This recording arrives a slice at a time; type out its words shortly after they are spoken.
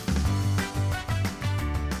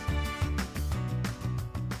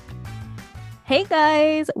Hey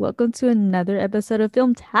guys, welcome to another episode of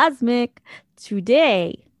Filmtasmic.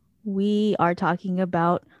 Today we are talking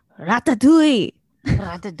about Ratatouille.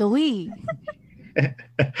 Ratatouille.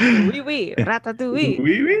 Oui, oui, Ratatouille.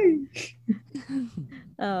 Wee wee.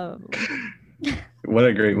 Um, What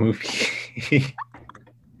a great movie.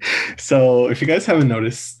 So, if you guys haven't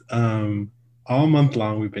noticed, all month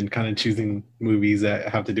long we've been kind of choosing movies that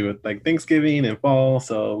have to do with like Thanksgiving and fall.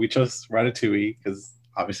 So we chose Ratatouille because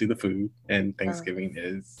obviously the food and Thanksgiving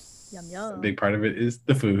is yum a yum. big part of it is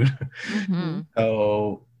the food. Mhm.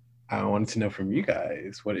 So I wanted to know from you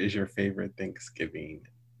guys, what is your favorite Thanksgiving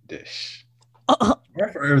dish?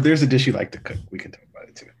 Or if there's a dish you like to cook, we can talk about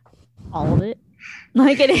it too. All of it.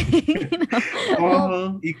 Like it.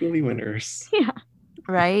 All equally winners. Yeah.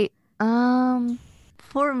 Right.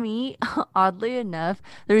 For me, oddly enough,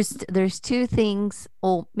 there's two things,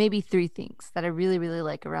 or maybe three things that I really, really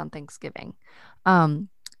like around Thanksgiving. Um,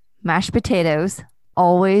 Mashed potatoes,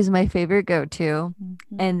 always my favorite go-to.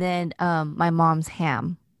 And then my mom's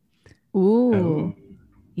ham. Ooh. Oh,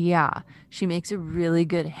 Yeah, she makes a really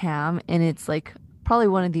good ham, and it's like probably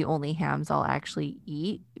one of the only hams I'll actually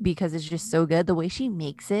eat because it's just so good. The way she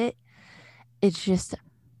makes it, it's just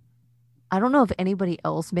I don't know if anybody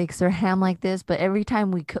else makes their ham like this, but every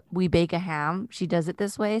time we bake a ham, she does it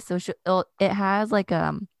this way. So it has like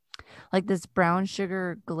this brown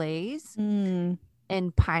sugar glaze Mm.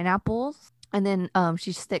 and pineapples, and then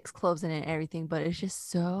she sticks cloves in it and everything. But it's just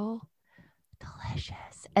so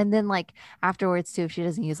delicious. And then like afterwards too, if she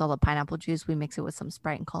doesn't use all the pineapple juice, we mix it with some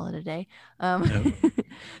Sprite and call it a day. no.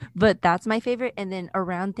 But that's my favorite. And then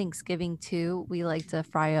around Thanksgiving too, we like to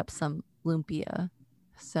fry up some lumpia.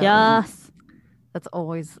 So Yes. that's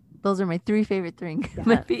always those are my three favorite things.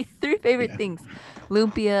 Yes. Three favorite Yeah. things: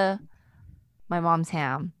 lumpia, my mom's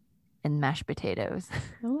ham, and mashed potatoes.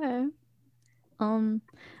 Okay.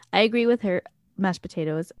 I agree with her. Mashed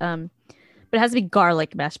potatoes. But it has to be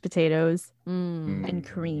garlic mashed potatoes. Mm. And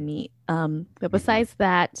creamy. But besides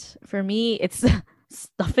that, for me, it's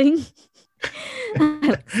stuffing. I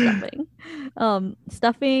like stuffing.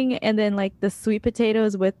 Stuffing and then like the sweet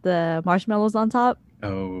potatoes with the marshmallows on top.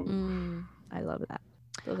 Oh, Mm. I love that.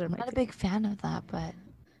 Those are my Not a favorite. big fan of that, but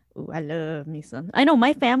Ooh, I love me some. I know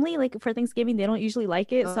my family, like for Thanksgiving, they don't usually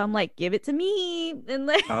like it. So I'm like, give it to me. And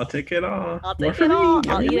like I'll take it all. I'll More take for it all. me.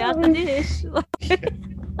 I'll eat it out the dish.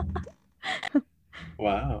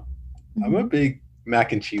 Wow. I'm a big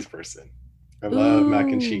mac and cheese person. I love mac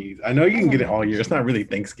and Ooh. cheese. I know you I can love get it mac all and year. It's not cheese. really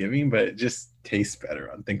Thanksgiving, but it just tastes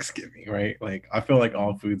better on Thanksgiving, right? Like I feel like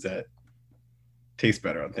all foods that taste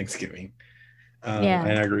better on Thanksgiving. Yeah.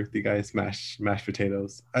 And I agree with you guys. Mashed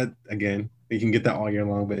potatoes. Again, you can get that all year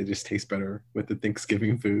long, but it just tastes better with the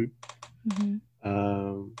Thanksgiving food. Mhm.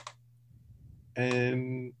 Um,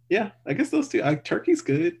 and yeah, I guess those two. Turkey's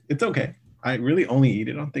good. It's okay. I really only eat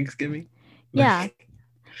it on Thanksgiving. Yeah.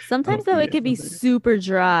 Sometimes though Hopefully it could be super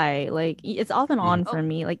dry. Like it's off and on Mhm. for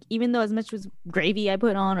me. Like even though as much as gravy I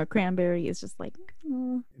put on or cranberry, it's just like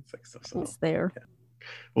It's like so. it's there. Yeah.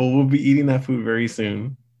 Well, we'll be eating that food very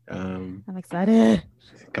soon. I'm excited.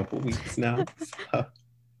 A couple weeks now. So.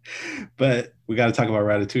 But we got to talk about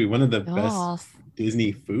Ratatouille, one of the best yes.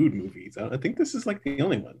 Disney food movies. I think this is like the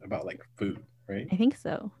only one about like food, right? I think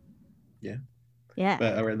so. Yeah. Yeah.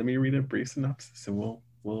 But all right, let me read a brief synopsis and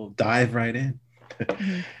we'll dive right in.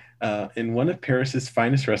 Mhm. In one of Paris's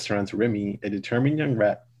finest restaurants, Remy, a determined young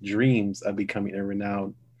rat, dreams of becoming a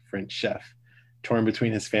renowned French chef. Torn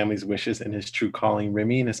between his family's wishes and his true calling,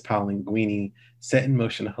 Remy and his pal Linguini set in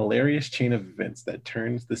motion a hilarious chain of events that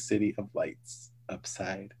turns the city of lights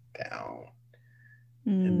upside down.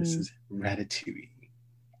 And this is Ratatouille.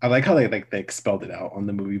 I like how they spelled it out on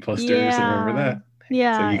the movie posters. Yeah. Remember that?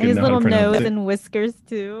 Yeah. So you And can his know how to little pronounce nose it. and whiskers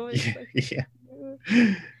too. It's Yeah, like-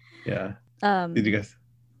 yeah. Yeah. Did you guys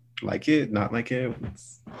like it? Not like it?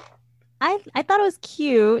 I thought it was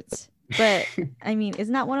cute, but I mean, it's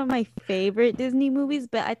not one of my favorite Disney movies,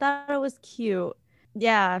 but I thought it was cute.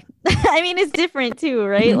 Yeah. I mean, it's different too,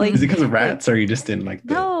 right? Like Is it because of rats, or you just didn't like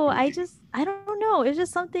the no, movie? I don't know. It's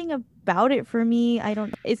just something about it for me.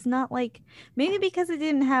 It's not like maybe because it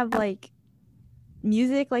didn't have like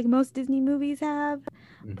music like most Disney movies have.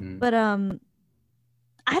 Mhm. But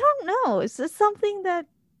I don't know. It's just something that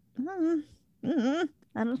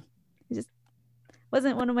I don't it just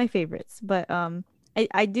wasn't one of my favorites. But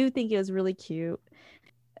I do think it was really cute.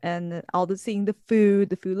 And all the seeing the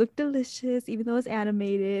food looked delicious, even though it's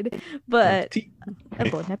animated. But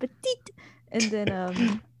bon appetit. And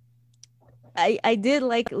then I did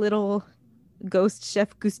like little ghost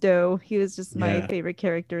Chef Cousteau. He was just my Yeah. favorite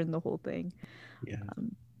character in the whole thing. Yeah.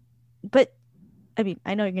 But I mean,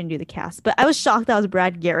 I know you're gonna do the cast, but I was shocked that was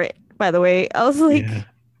Brad Garrett. by the way. I was like, Yeah.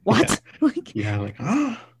 what? Like, Yeah, like,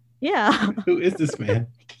 oh, yeah. who is this man?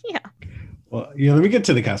 Yeah. Well, let me get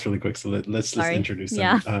to the cast really quick. So let's just Sorry. introduce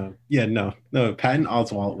Yeah. them. No. Patton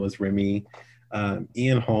Oswalt was Remy.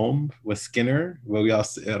 Ian Holm was Skinner. Well, I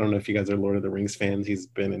don't know if you guys are Lord of the Rings fans. He's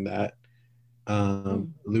been in that.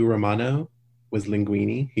 Lou Romano was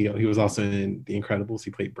Linguini. He was also in The Incredibles. He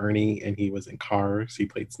played Bernie, and he was in Cars. He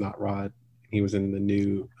played Snot Rod. He was in the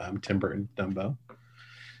new Tim Burton Dumbo.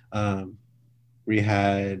 We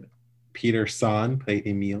had Peter Son played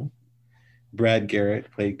Emile. Brad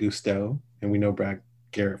Garrett played Gusteau, and we know Brad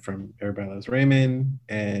Garrett from Everybody Loves Raymond.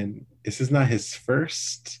 And this is not his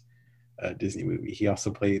first Disney movie. He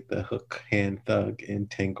also played the hook hand thug in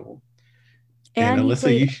Tangled. And he Alyssa,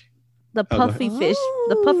 played the go ahead. puffy fish,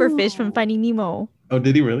 the puffer fish from Finding Nemo. Oh,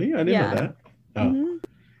 did he really? I didn't Yeah. know that. Oh. Mhm.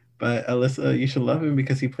 But Alyssa, you should love him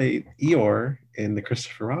because he played Eeyore in the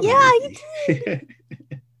Christopher Robin movie.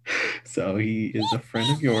 So he is a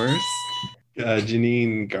friend of yours.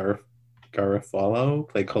 Janine Garofalo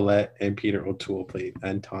played Colette, and Peter O'Toole played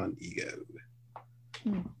Anton Ego.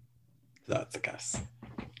 So that's a guess.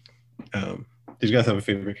 Did you guys have a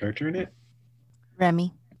favorite character in it?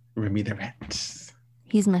 Remy. Remy the Rat.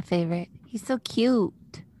 He's my favorite. He's so cute.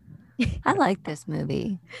 I like this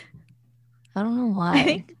movie. I don't know why. I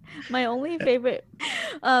think my only favorite,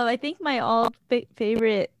 I think my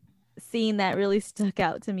favorite scene that really stuck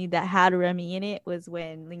out to me that had Remy in it was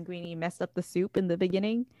when Linguini messed up the soup in the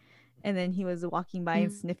beginning, and then he was walking by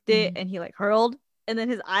and sniffed it, and he like hurled, and then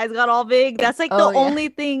his eyes got all big. That's like the only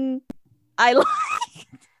thing I liked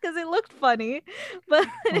because it looked funny. But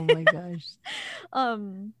oh my gosh.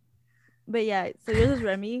 But yeah, so yours was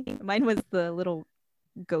Remy. Mine was the little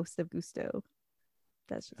ghost of Gusteau.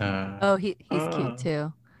 That's just he's cute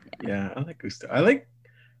too. Yeah, I like Gusteau. I like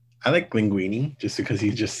Linguini just because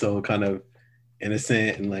he's just so kind of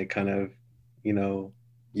innocent and like kind of,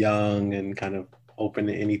 young and kind of open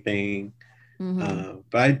to anything.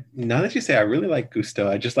 But now that you say, I really like Gusteau.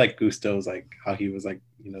 I just like Gusteau's like how he was like,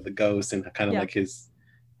 the ghost and kind of like his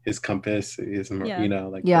compass,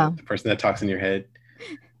 the person that talks in your head.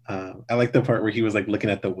 I like the part where he was like looking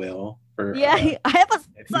at the will for I have a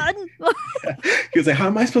son. He was like, how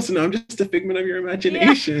am I supposed to know? I'm just a figment of your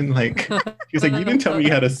imagination. Like he was like, you didn't tell me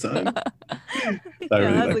you had a son. So I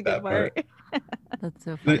really like that part. That's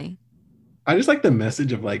so funny. But I just like the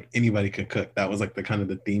message of like anybody can cook. That was like the kind of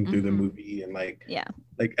the theme through the movie, and like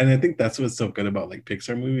and I think that's what's so good about like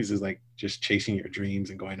Pixar movies is like just chasing your dreams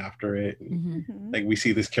and going after it. And like we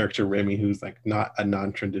see this character Remy who's like not a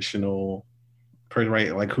non-traditional person,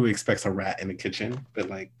 right? Like who expects a rat in the kitchen, but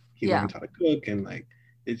like he learns how to cook, and like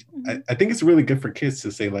it, I think it's really good for kids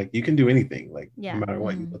to say like you can do anything, like no matter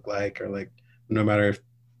what you look like, or like no matter if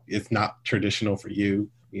it's not traditional for you,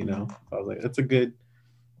 So I was like, that's a good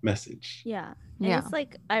message. And it's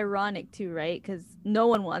like ironic too, right? Because no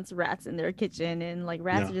one wants rats in their kitchen, and like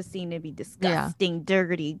rats are just seen to be disgusting,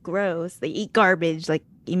 dirty, gross. They eat garbage like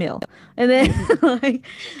Emil, and then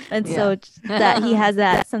so that he has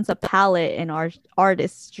that sense of palette and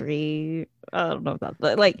artistry. I don't know about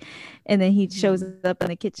that, but and then he shows up in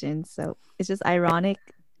the kitchen, so it's just ironic.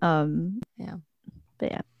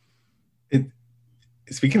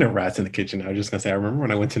 Speaking of rats in the kitchen, I was just gonna say, I remember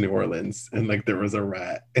when I went to New Orleans and like there was a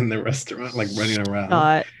rat in the restaurant, like running around.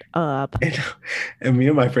 Shut up. And me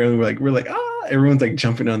and my family we're like, everyone's like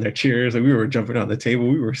jumping on their chairs, and we were jumping on the table.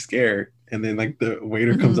 We were scared, and then like the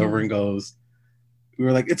waiter comes over and goes, we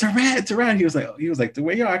were like, it's a rat. He was like, the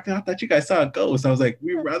way you're acting, I thought you guys saw a ghost. I was like,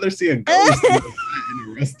 we'd rather see a ghost in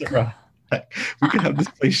a restaurant. Like, we could have this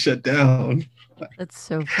place shut down. That's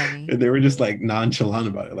so funny. And they were just like nonchalant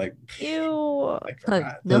about it, like, ew.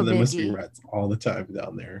 There must be rats all the time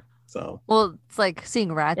down there. So well, it's like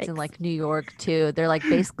seeing rats in like New York too. They're like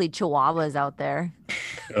basically chihuahuas out there.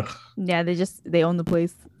 Yeah, they own the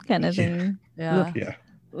place kind of thing. Yeah.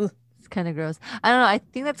 It's kind of gross. I don't know. I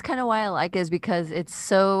think that's kind of why I like it, is because it's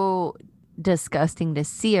so disgusting to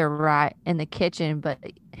see a rat in the kitchen, but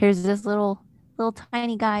here's this little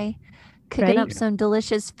tiny guy cooking up some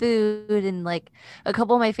delicious food. And like a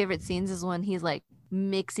couple of my favorite scenes is when he's like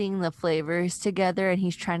mixing the flavors together and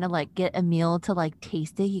he's trying to like get Emile to like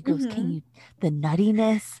taste it. He goes, the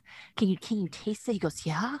nuttiness, can you taste it? He goes,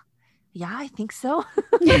 yeah, I think so.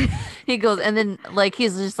 He goes, and then like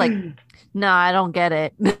he's just like, no, I don't get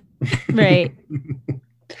it. Right.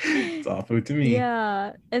 It's all food to me.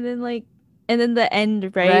 Yeah. And then the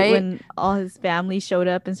end, right? When all his family showed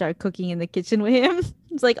up and started cooking in the kitchen with him.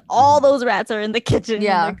 It's like all those rats are in the kitchen.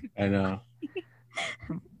 Yeah. I know.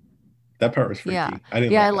 That part was freaky. Yeah. I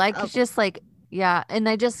didn't I like just like, and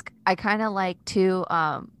I kind of like too,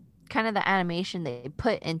 kind of the animation they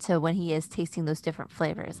put into when he is tasting those different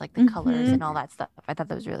flavors, like the colors Mhm. and all that stuff. I thought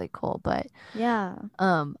that was really cool. But Yeah.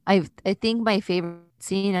 I think my favorite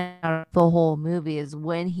scene out of the whole movie is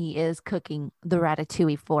when he is cooking the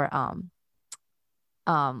ratatouille for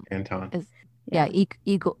Anton. is yeah,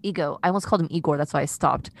 ego. I almost called him Igor, that's why I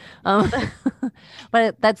stopped.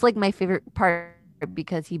 But that's like my favorite part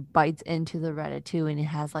because he bites into the ratatouille and it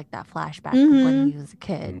has like that flashback of when he was a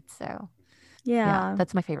kid. So yeah, Yeah.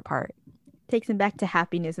 that's my favorite part. Takes him back to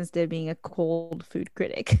happiness instead of being a cold food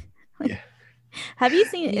critic. Yeah. Have you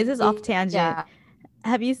seen, is this off tangent? Yeah.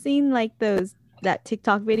 Have you seen like that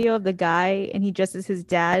TikTok video of the guy and he dresses his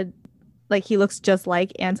dad like he looks just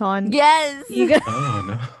like Anton? Yes. You got, Oh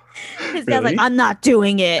no. his dad's like, Really? I'm not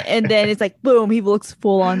doing it. And then it's like, boom, he looks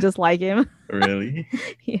full on just like him. Really?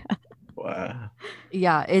 Yeah. Wow.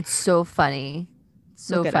 Yeah, it's so funny.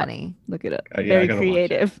 So Look it up. funny. Look it up. Yeah, I Very gotta watch it.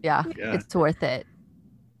 creative. Yeah, Yeah. it's worth it.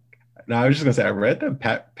 No, I was just gonna say I read that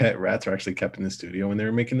pet rats are actually kept in the studio when they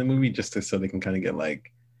were making the movie so they can kind of get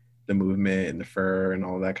like the movement and the fur and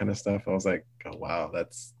all that kind of stuff. I was like, oh wow,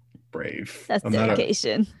 that's brave. That's I'm not a-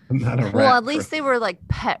 dedication. I'm not a rat. Well, at least person. they were like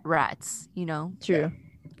pet rats, you know. True.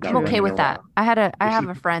 Not I'm okay running with that. around. I have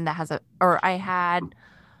a friend that has I had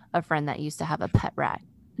a friend that used to have a pet rat.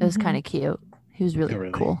 It was Mhm. kind of cute. He was really, Oh,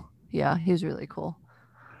 really? cool. Yeah, he was really cool.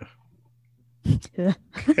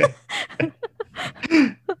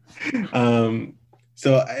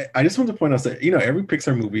 So I just want to point out that every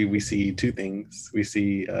Pixar movie we see two things. We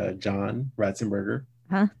see John Ratzenberger.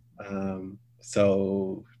 Huh?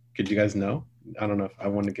 So could you guys know? I don't know if I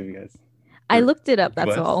want to give you guys. I looked it up. That's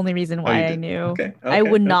Was? the only reason Oh, why you I did? knew. Okay. I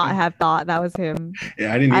would not okay. have thought that was him.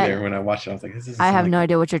 Yeah, I didn't I- either. When I watched it, I was like, "This is." I have no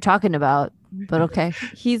idea what you're talking about, but okay.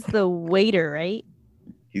 He's the waiter, right?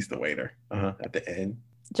 He's the waiter. At the end.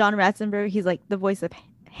 John Ratzenberg. He's like the voice of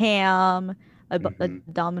Ham, Mhm.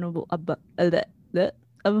 abominable,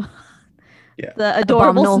 Yeah. the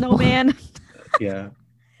adorable Abominable. snowman. Yeah.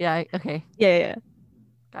 Yeah, okay. Yeah.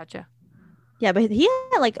 Gotcha. Yeah, but he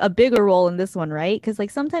had like a bigger role in this one, right? Because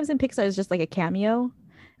like sometimes in Pixar it's just like a cameo.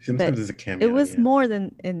 Sometimes it's a cameo. It was yeah. more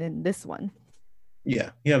than in this one.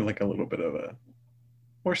 Yeah, he had like a little bit of a,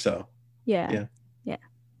 or so. Yeah. Yeah.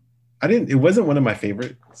 It wasn't one of my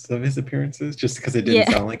favorites of his appearances, just because it didn't Yeah.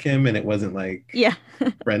 sound like him and it wasn't like Yeah.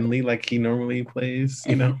 friendly like he normally plays,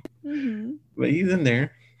 Mhm. but he's in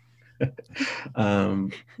there.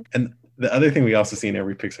 And the other thing we also see in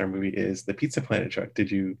every Pixar movie is the Pizza Planet truck.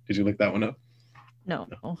 Did you look that one up? No.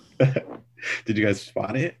 Did you guys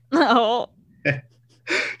spot it? No.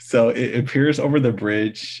 So it appears over the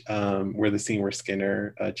bridge where the scene where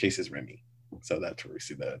Skinner chases Remy. So that's where we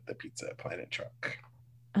see the Pizza Planet truck.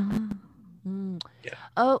 Mm. Yeah.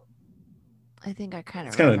 Oh, I think I kind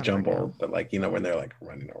of. It's kind of jumbled, but like when they're like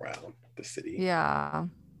running around the city. Yeah.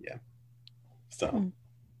 So Hmm.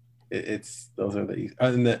 it's those are the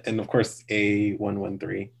and of course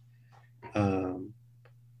A113.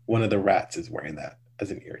 One of the rats is wearing that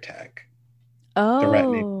as an ear tag. Oh. rat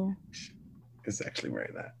name. Is actually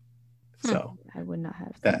wearing that. So I would not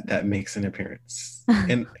have that makes an appearance.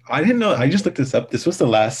 And I didn't know. I just looked this up. This was the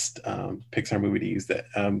last Pixar movie to use that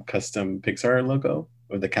custom Pixar logo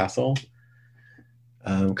of the castle.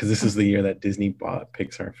 Because this is the year that Disney bought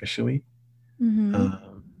Pixar officially.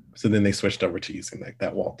 Mhm. So then they switched over to using like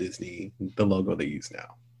that Walt Disney, the logo they use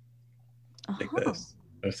now, like Oh. this,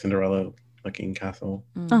 a Cinderella looking castle.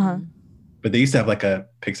 Uh-huh. But they used to have like a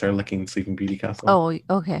Pixar looking Sleeping Beauty castle. Oh,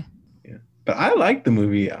 okay. But I liked the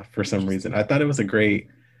movie for some reason. I thought it was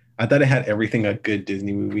I thought it had everything a good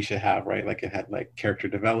Disney movie should have, right? Like it had like character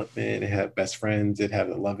development, it had best friends, it had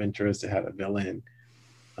a love interest, it had a villain.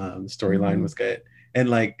 The storyline Mhm. was good. And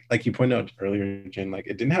like you pointed out earlier, Jen, like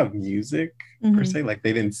it didn't have music per Mhm. se, like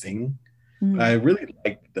they didn't sing. Mhm. I really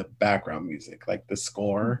liked the background music, like the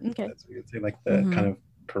score. Okay. That's what you'd say, like the Mhm. kind of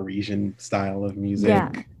Parisian style of music.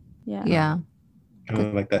 Yeah. Yeah. Yeah. Kind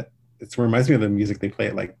of like that. It reminds me of the music they play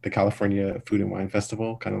at like the California Food and Wine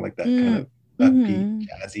Festival, kind of like that kind of upbeat,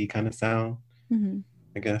 jazzy kind of sound, Mhm.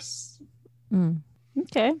 I guess. Mm.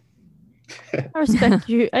 Okay. I respect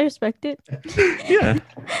you. I respect it. Yeah.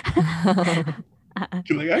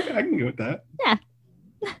 Like I can go with that. Yeah.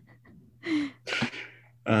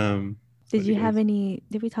 What Did you guys- have any?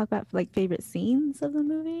 Did we talk about like favorite scenes of the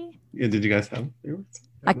movie? Yeah, did you guys have favorites?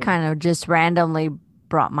 I kind of just randomly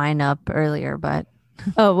brought mine up earlier, but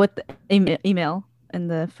Oh, with the email and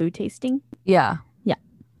the food tasting. yeah.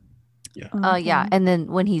 Yeah. Okay. And then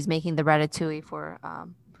when he's making the ratatouille for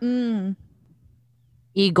Mm.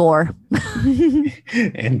 Igor.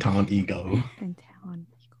 Anton Ego. And town.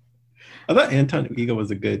 I thought Anton Ego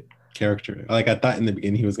was a good character. Like I thought in the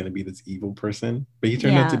beginning he was going to be this evil person, but he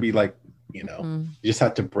turned out to Yeah. be like, you know, Mm. you just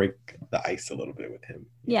have to break the ice a little bit with him.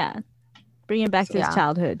 Yeah. Bring him back to his Yeah.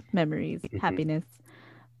 childhood memories, Mhm. happiness.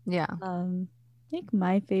 Yeah. I think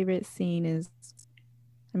my favorite scene is,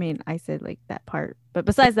 I mean, I said like that part, but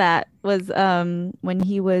besides that was when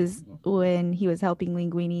he was helping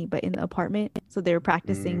Linguini, but in the apartment. So they were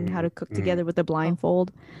practicing how to cook Mm, together with a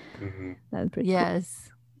blindfold. Mhm. That was pretty cool.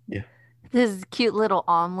 Yes. Yeah. This cute little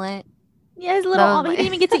omelet. Yeah, his little was omelet. He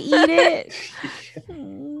my- didn't even get to eat it.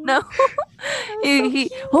 No. was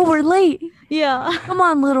so Oh, we're late. Yeah. Come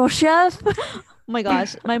on, little chef. Oh my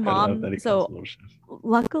gosh, my I love mom. that he So calls him Little Chef.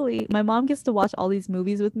 luckily, my mom gets to watch all these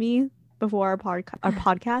movies with me before our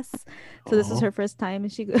podcasts. So this is Aw. her first time,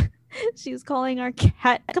 and she was calling our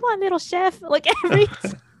cat, "Come on, little chef!" Like every.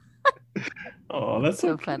 Oh, that's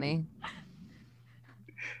So cute. funny.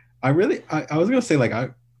 I was gonna say like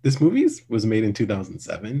this movie was made in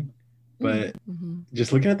 2007, but Mhm.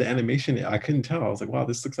 just looking at the animation, I couldn't tell. I was like, wow,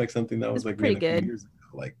 this looks like something that was It's like pretty made a few good. years ago.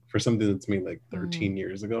 Like for something that's made like 13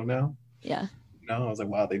 years ago now. Yeah. No, I was like,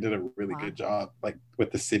 wow, they did a really Wow. good job, like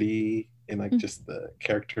with the city and like Mm. just the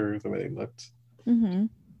characters, the way they looked. Mm-hmm.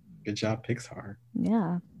 Good job, Pixar.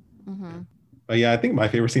 Yeah. Mhm. But yeah, I think my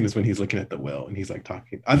favorite scene is when he's looking at the whale and he's like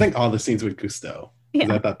talking. I think all the scenes with Gusto, because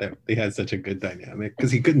Yeah. I thought that they had such a good dynamic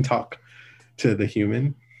because he couldn't talk to the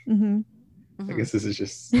human. Mm-hmm. I Mhm. guess this is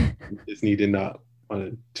just Disney did not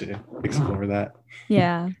want to explore that.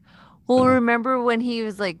 Yeah. Well, So- remember when he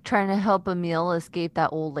was like trying to help Emil escape that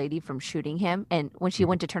old lady from shooting him, and when she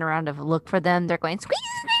went to turn around to look for them, they're going squeeze.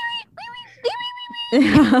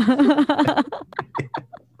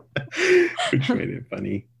 Which made it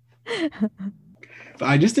funny. But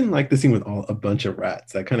I just didn't like the scene with a bunch of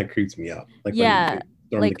rats. That kind of creeps me out. Like Yeah, when they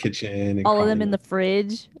storm like, the kitchen and All of them crawling in the up.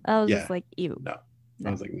 fridge. I was Yeah. just like, ew. No. No.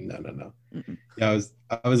 I was like, no. Mm-mm. Yeah,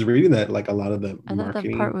 I was reading that like a lot of the I thought that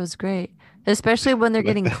marketing. part was great, especially when they're Like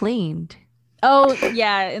getting that. cleaned. Oh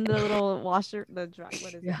yeah, in the little washer, the dry.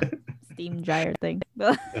 What is Yeah. it? Steam dryer thing.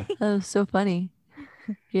 That was so funny.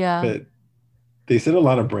 Yeah. But they said a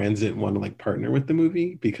lot of brands didn't want to like partner with the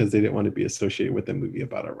movie because they didn't want to be associated with a movie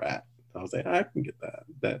about a rat. I was like, I can get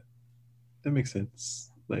that. That makes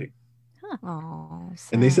sense. Like, Oh.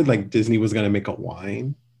 and they said like Disney was gonna make a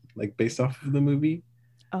wine like based off of the movie,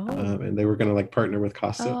 Oh. and they were gonna like partner with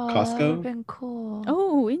That would have Costco. been cool.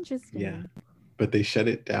 Oh, interesting. Yeah, but they shut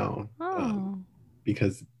it down Oh.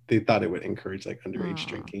 because they thought it would encourage like underage Aw.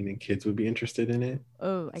 drinking and kids would be interested in it.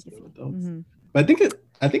 Oh, I can So see. adults. Mhm. But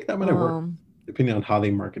I think that might have worked Um, depending on how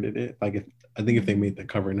they marketed it. Like if they made the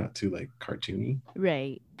cover not too like cartoony.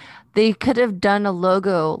 Right. they could have done a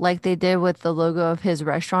logo like they did with the logo of his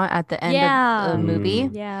restaurant at the end Yeah. of the movie.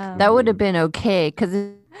 Yeah. That would have been okay because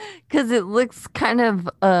it looks kind of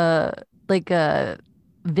like a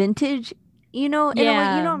vintage, in a way, you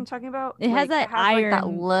Yeah. know what I'm talking about. It has that like, that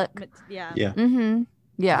iron look. Yeah. Yeah. Mm-hmm.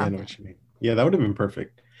 Yeah, I Yeah. know what you mean. Yeah, that would have been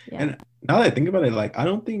perfect. Yeah. And now that I think about it, like I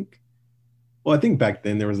don't think. Well, I think back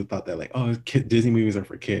then there was a thought that like, oh, Disney movies are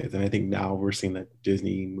for kids, and I think now we're seeing that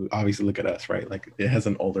obviously look at us, right? Like it has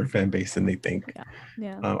an older fan base than they think.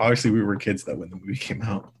 Yeah. Obviously, we were kids though when the movie came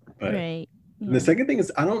out. But Right. and the second thing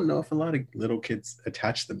is, I don't know if a lot of little kids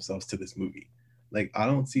attach themselves to this movie. Like I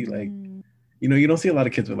don't see like Mm. you don't see a lot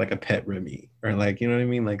of kids with like a pet Remy or like you know what I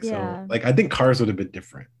mean. Like Yeah. so like I think Cars would have been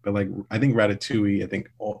different, but like I think Ratatouille, I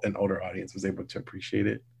think an older audience was able to appreciate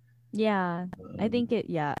it. Yeah. I Um, think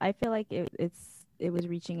I feel like it was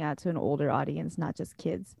reaching out to an older audience, not just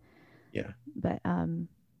kids. Yeah. But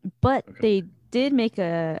Okay. they did make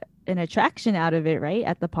an attraction out of it, right?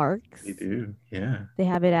 At the parks. they do, yeah. They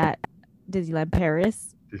have it at Disneyland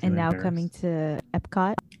Paris and Disneyland now Paris. coming to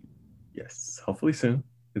Epcot. Yes, hopefully soon.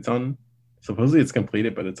 It's on. Supposedly it's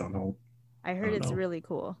completed, but it's on hold. I heard Oh, it's no. really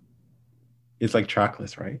cool. It's like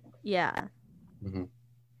trackless, right? Yeah.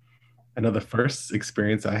 I know the first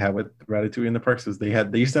experience I had with Ratatouille in the parks was they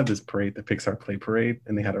used to have this parade, the Pixar Play Parade,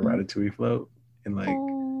 and they had a Mhm. Ratatouille float, and like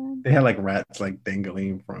Oh. they had like rats like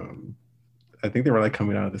dangling from. I think they were like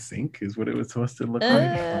coming out of the sink, is what it was supposed to look like.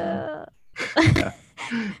 Yeah,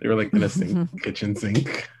 they were like in a sink, kitchen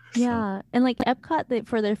sink. So, Yeah, and like Epcot,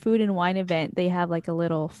 for their food and wine event, they have like a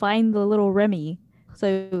little find the little Remy.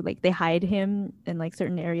 So like they hide him in like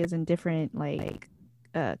certain areas in different like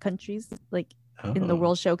countries, like in the oh,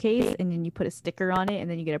 World Showcase, and then you put a sticker on it, and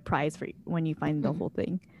then you get a prize for when you find the Mhm. whole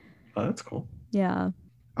thing. oh, that's cool. Yeah.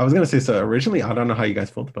 I was gonna say so. Originally, I don't know how you guys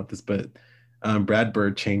felt about this, but Brad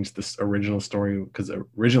Bird changed this original story because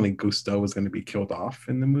originally Gusto was going to be killed off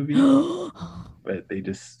in the movie, but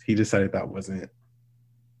he decided that wasn't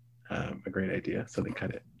a great idea, so they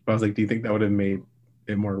cut it. But I was like, do you think that would have made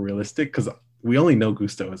it more realistic? Because we only know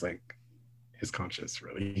Gusto as like his conscience,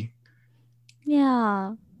 really.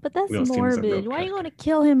 Yeah, but that's We don't see him as a real morbid. Why are you character. going to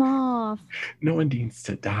kill him off? No one needs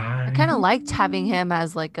to die. I kind of liked having him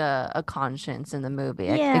as like a conscience in the movie.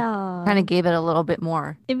 It Yeah. kind of gave it a little bit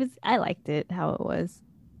more. I liked it how it was.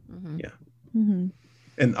 Mhm. Mm-hmm.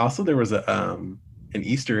 And also there was an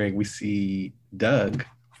Easter egg. We see Doug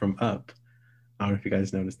from Up. I don't know if you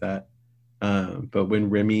guys noticed that. But when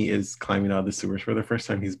Remy is climbing out of the sewers for the first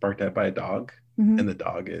time, he's barked at by a dog, Mm-hmm. and the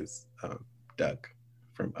dog is Doug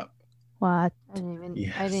from Up. What? I didn't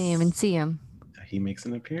Yes. even see him. He makes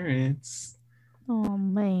an appearance. Oh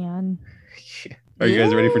man. Are you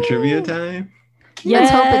guys ready for trivia Yeah. time?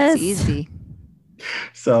 Let's hope Yes. it's easy.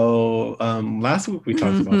 So last week we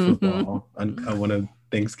talked about football on one of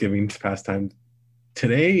Thanksgiving's pastime.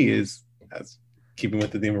 Today is, as keeping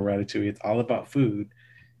with the theme of Ratatouille, it's all about food,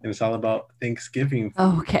 and it's all about Thanksgiving food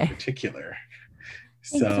Oh, okay. in particular.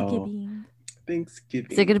 So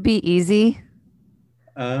Thanksgiving. Is it gonna be easy?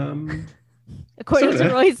 According to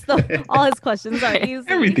Sorta. Royce, all his questions are easy.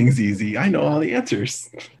 Everything's easy. I know all the answers.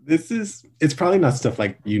 It's probably not stuff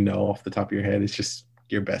like off the top of your head. It's just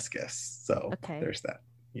your best guess. So Okay. there's that.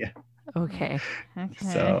 Okay. Okay.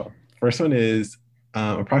 So first one is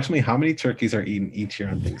approximately how many turkeys are eaten each year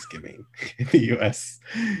on Thanksgiving in the U.S.?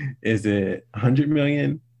 Is it 100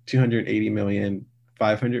 million, 280 million,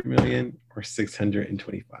 500 million, or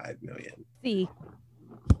 625 million? C.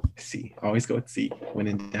 C. Always go with C when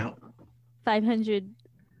in doubt. 500,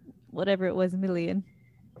 whatever it was, million.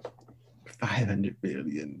 500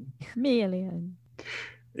 million. Million.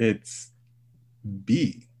 It's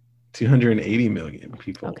B. 280 million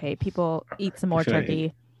people. Okay, people eat some more 280.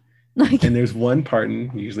 turkey. Like, And there's one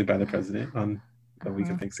pardon, usually by the president, on the week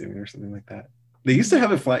Uh-huh. of Thanksgiving or something like that. They used to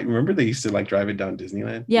have a flight. Remember, they used to like drive it down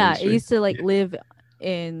Disneyland. yeah, Main it Street? used to like Yeah. live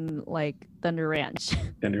in like Thunder Ranch.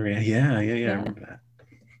 Yeah. I remember that.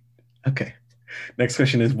 Okay. Next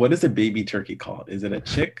question is, what is a baby turkey called? Is it a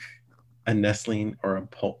chick, a nestling, or a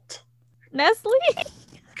poult? Nestle?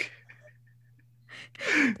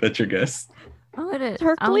 That's your guess. I'm gonna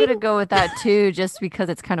Turkling? go with that too, just because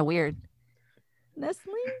it's kind of weird.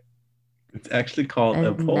 Nestle? It's actually called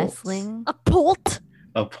a A poult. nestling. A poult?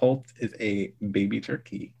 A poult is a baby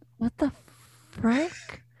turkey. What the frick?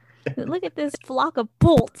 Look at this flock of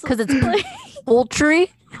poults. 'Cause it's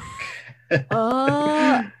Poultry.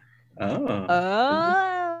 Oh,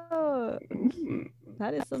 Oh. Mm.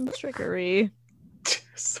 that is some trickery.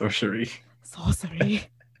 Sorcery. Sorcery.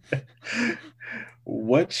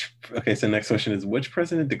 So next question is, which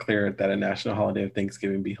president declared that a national holiday of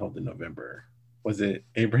Thanksgiving be held in November? Was it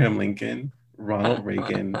Abraham Lincoln, Ronald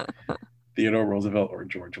Reagan, Theodore Roosevelt, or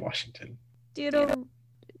George Washington? Theodore,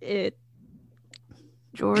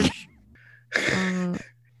 George.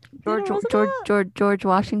 Theodore George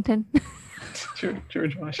Washington.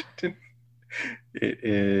 George Washington. It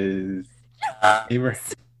is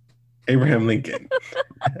Abraham Lincoln.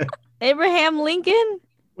 Abraham Lincoln?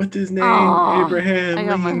 What's his name? Aw, Abraham I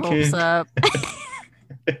got my Lincoln. hopes up.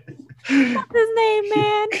 What's his name,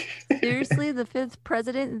 man? Seriously, the 5th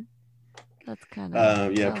president? That's kind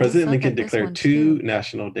of. President Lincoln declared two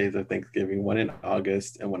national days of Thanksgiving, one in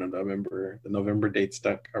August and one in November. The November date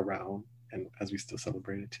stuck around, and as we still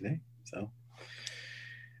celebrate it today. So,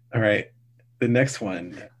 all right, the next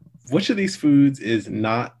one. Which of these foods is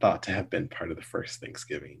not thought to have been part of the first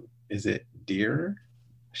Thanksgiving? Is it deer,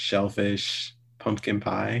 shellfish, pumpkin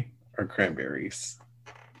pie, or cranberries?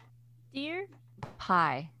 Deer?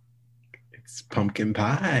 Pie. It's pumpkin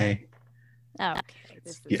pie. Oh, okay.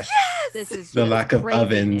 Yes. This is The just lack of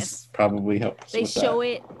craziness. ovens probably helps. They with show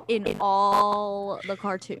that. it in all the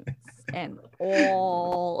cartoons and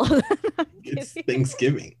all. It's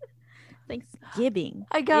Thanksgiving. Thanksgiving.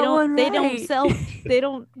 I got one They don't right. sell. They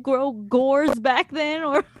don't grow gores back then,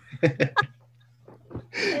 or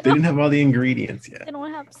They didn't have all the ingredients yet. they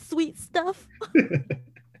don't have sweet stuff.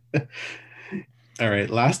 All right,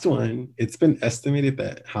 last one. It's been estimated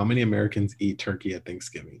that how many Americans eat turkey at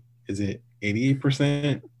Thanksgiving? Is it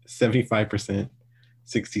 88%, 75%,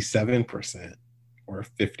 67%, or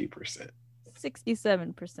 50%?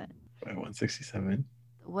 67%. By 167,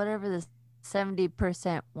 Whatever the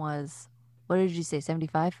 70% was. What did you say?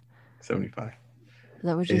 75? 75. Is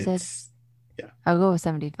that what you said? It's, I'll go with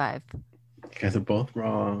 75. you guys are both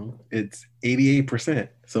wrong. It's 88%.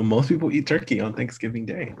 So most people eat turkey on Thanksgiving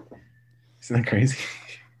Day. Isn't that crazy?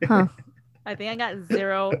 Huh. I think I got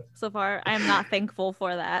 0 so far. I am not thankful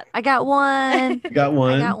for that. I got one. You got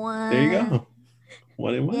one. I got one. There you go.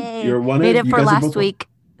 1 and 1. Yay. You're one. Made and it you for guys are last both- week.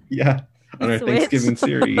 Yeah, on our Switch. Thanksgiving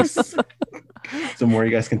series. So more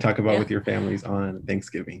you guys can talk about with your families on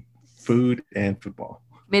Thanksgiving, food and football.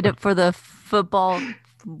 Made up for the football.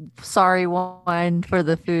 Sorry, one for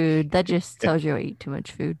the food. That just tells you I eat too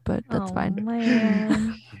much food, but that's Oh, fine.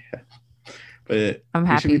 man. But I'm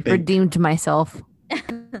we should be happy. Redeemed myself.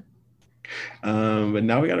 But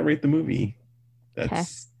now we gotta rate the movie. Okay.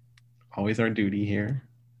 That's always our duty here.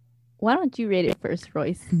 Why don't you rate it first,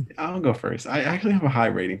 Royce? I'll go first. I actually have a high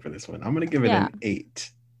rating for this one. I'm gonna give it Yeah. an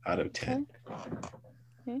 8 out of 10.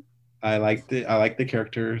 Okay. I liked it. I liked the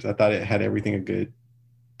characters. I thought it had everything a good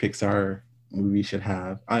Pixar movie should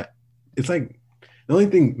have. It's like the only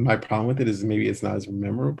thing my problem with it is maybe it's not as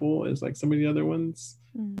memorable as like some of the other ones.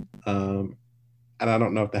 Mm. And I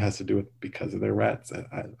don't know if that has to do with because of their rats.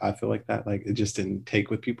 I feel like that like it just didn't take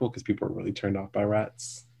with people because people are really turned off by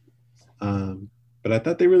rats. But I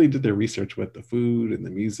thought they really did their research with the food and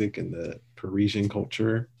the music and the Parisian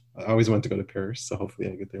culture. I always wanted to go to Paris, so hopefully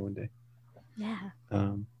I get there one day. Yeah.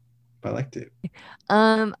 But I liked it.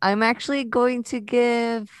 I'm actually going to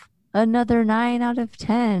give another 9 out of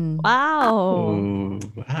 10. Wow. Oh,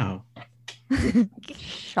 wow.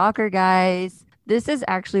 Shocker, guys. This is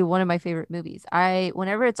actually one of my favorite movies.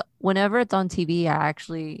 Whenever it's on TV, I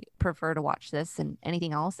actually prefer to watch this than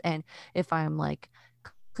anything else. And if I'm like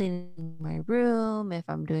cleaning my room, if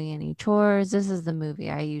I'm doing any chores, this is the movie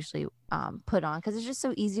I usually put on because it's just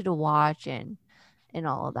so easy to watch and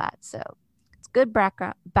all of that. So it's good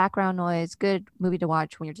background noise, good movie to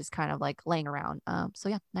watch when you're just kind of like laying around. So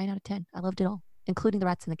yeah, 9 out of 10. I loved it all, including the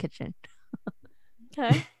rats in the kitchen.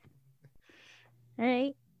 Okay. All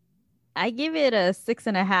right. I give it a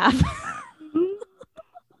 6.5.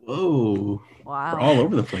 Whoa. Wow. We're all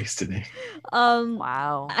over the place today.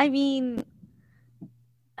 Wow. I mean,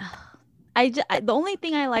 the only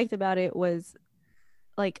thing I liked about it was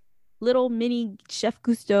like little mini Chef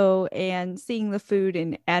Cousteau and seeing the food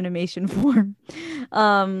in animation form.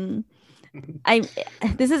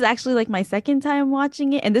 This is actually like my second time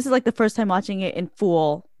watching it, and this is like the first time watching it in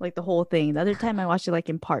full, like the whole thing. The other time I watched it like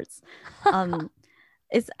in parts.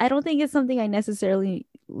 I don't think it's something I necessarily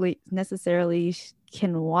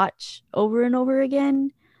can watch over and over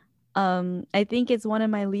again. I think it's one of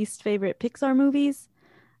my least favorite Pixar movies.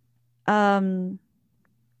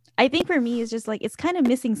 I think for me it's just like it's kind of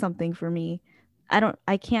missing something for me.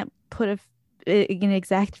 I can't put an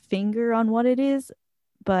exact finger on what it is,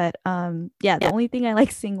 but yeah, the only thing I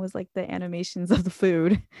like seeing was like the animations of the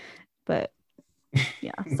food. But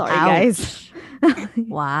yeah, sorry guys.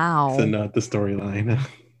 Wow. So not the storyline.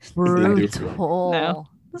 Brutal. No.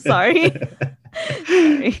 Sorry.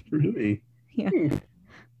 Sorry. Really? Yeah.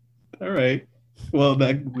 All right. Well,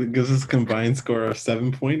 that gives us a combined score of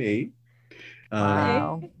 7.8.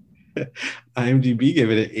 Wow. IMDb gave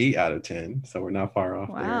it an 8 out of 10, so we're not far off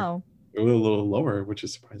Wow. there. We're a little lower, which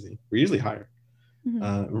is surprising. We're usually higher.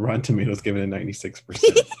 Mm-hmm. Rotten Tomatoes give it a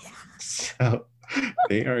 96%. So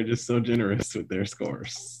they are just so generous with their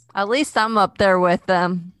scores. At least I'm up there with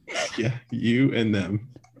them. Yeah, you and them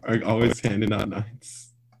are always handing out 9s.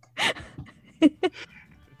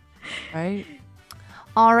 Right.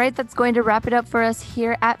 All right, that's going to wrap it up for us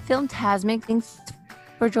here at Filmtasmic. Thanks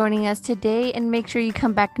for joining us today, and make sure you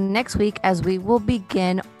come back next week as we will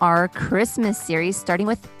begin our Christmas series starting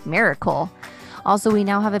with Miracle. Also, we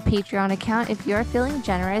now have a Patreon account if you're feeling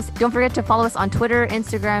generous. Don't forget to follow us on Twitter,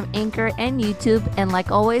 Instagram, Anchor, and YouTube. And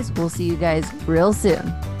like always, we'll see you guys real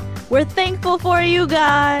soon. We're thankful for you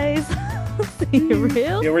guys. See you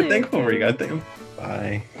real Yeah, we're soon. thankful for you guys.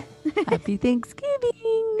 Bye. Happy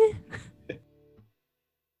Thanksgiving.